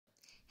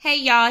Hey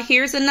y'all,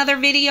 here's another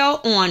video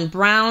on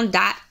brown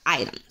dot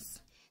items.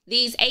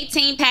 These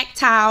 18-pack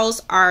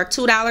towels are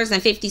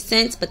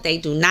 $2.50, but they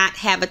do not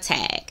have a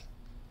tag.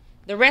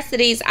 The rest of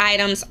these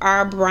items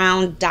are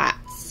brown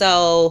dots,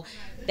 so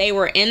they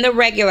were in the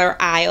regular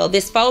aisle.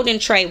 This folding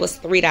tray was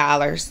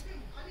 $3,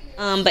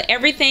 but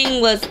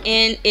everything was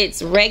in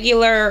its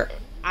regular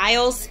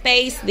aisle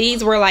space.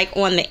 These were like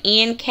on the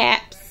end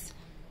caps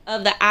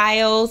of the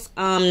aisles.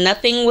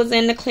 Nothing was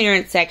in the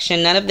clearance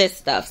section, none of this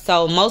stuff.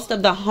 So most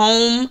of the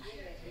home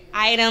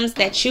items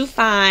that you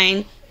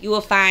find, you will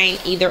find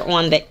either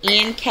on the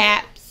end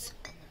caps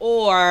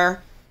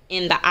or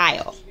in the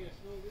aisle.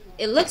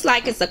 It looks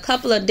like it's a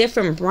couple of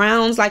different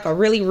browns, like a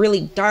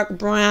really dark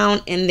brown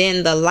and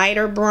then the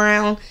lighter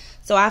brown.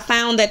 So I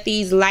found that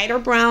these lighter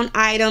brown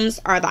items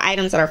are the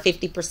items that are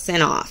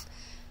 50% off.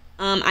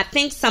 I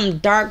think some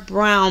dark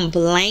brown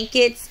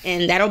blankets,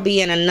 and that'll be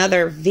in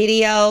another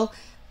video.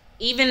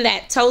 Even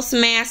that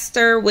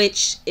Toastmaster,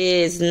 which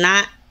is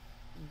not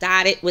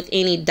dotted with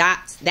any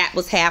dots, that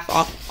was half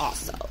off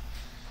also.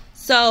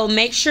 So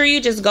make sure you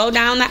just go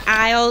down the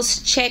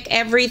aisles, check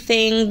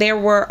everything. There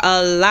were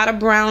a lot of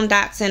brown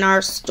dots in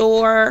our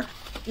store.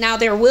 Now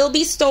there will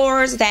be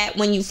stores that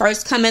when you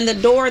first come in the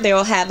door,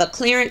 they'll have a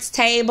clearance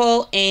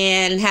table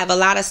and have a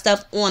lot of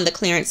stuff on the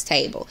clearance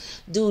table.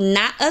 Do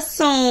not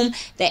assume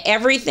that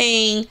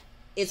everything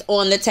is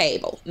on the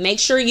table. Make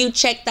sure you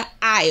check the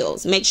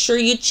aisles. Make sure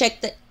you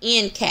check the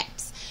end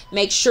caps.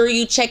 Make sure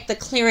you check the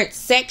clearance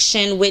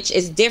section, which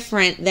is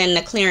different than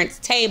the clearance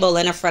table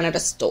in the front of the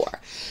store.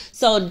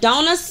 So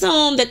don't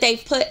assume that they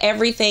put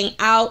everything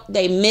out.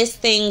 They miss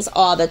things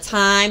all the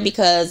time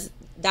because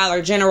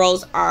Dollar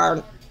Generals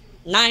are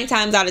 9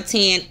 times out of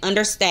 10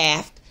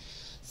 understaffed.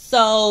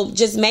 So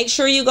just make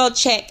sure you go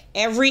check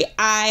every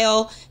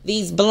aisle.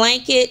 These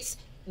blankets,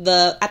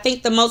 I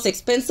think the most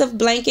expensive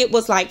blanket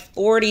was like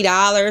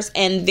 $40,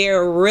 and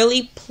they're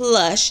really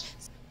plush,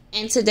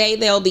 and today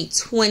they'll be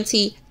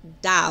 $20.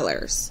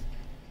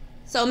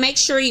 So make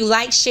sure you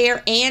like,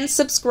 share, and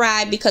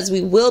subscribe because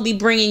we will be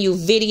bringing you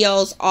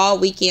videos all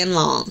weekend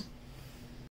long.